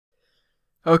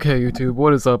Okay, YouTube,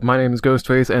 what is up? My name is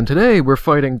Ghostface, and today we're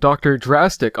fighting Dr.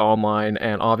 Drastic online,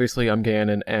 and obviously I'm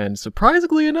Ganon, and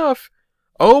surprisingly enough,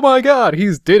 oh my god,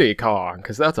 he's Diddy Kong,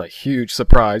 because that's a huge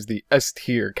surprise. The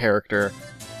S-tier character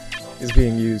is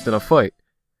being used in a fight.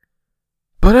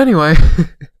 But anyway,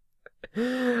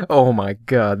 oh my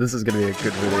god, this is gonna be a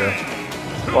good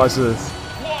video. Watch this.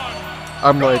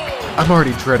 I'm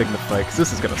already dreading the fight, because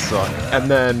this is gonna suck.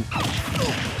 And then,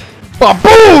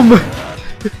 ba-boom!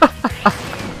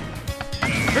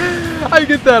 I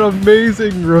get that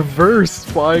amazing reverse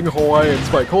flying Hawaiian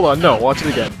spike. Hold on, no, watch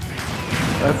it again.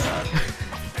 That's...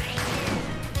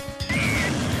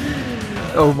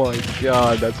 oh my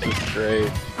god, that's just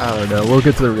great. I don't know, we'll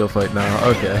get to the real fight now.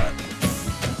 Okay.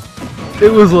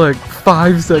 It was like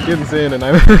 5 seconds in and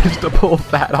I managed to pull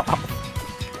that off.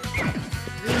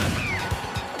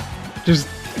 Just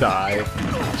die.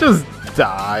 Just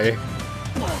die.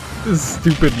 This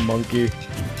stupid monkey.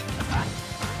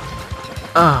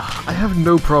 I have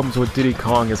no problems with Diddy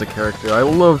Kong as a character. I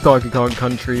love Donkey Kong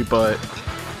Country, but...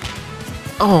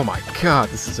 oh my god,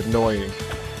 this is annoying.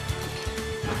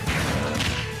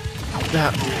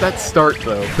 That start,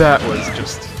 though, that was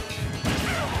just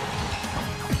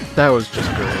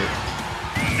great.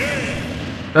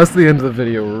 That's the end of the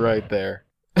video right there.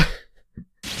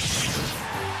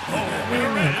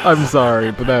 I'm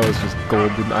sorry, but that was just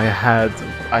golden. I had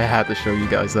to show you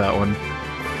guys that one.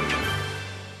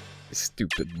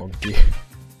 Stupid monkey.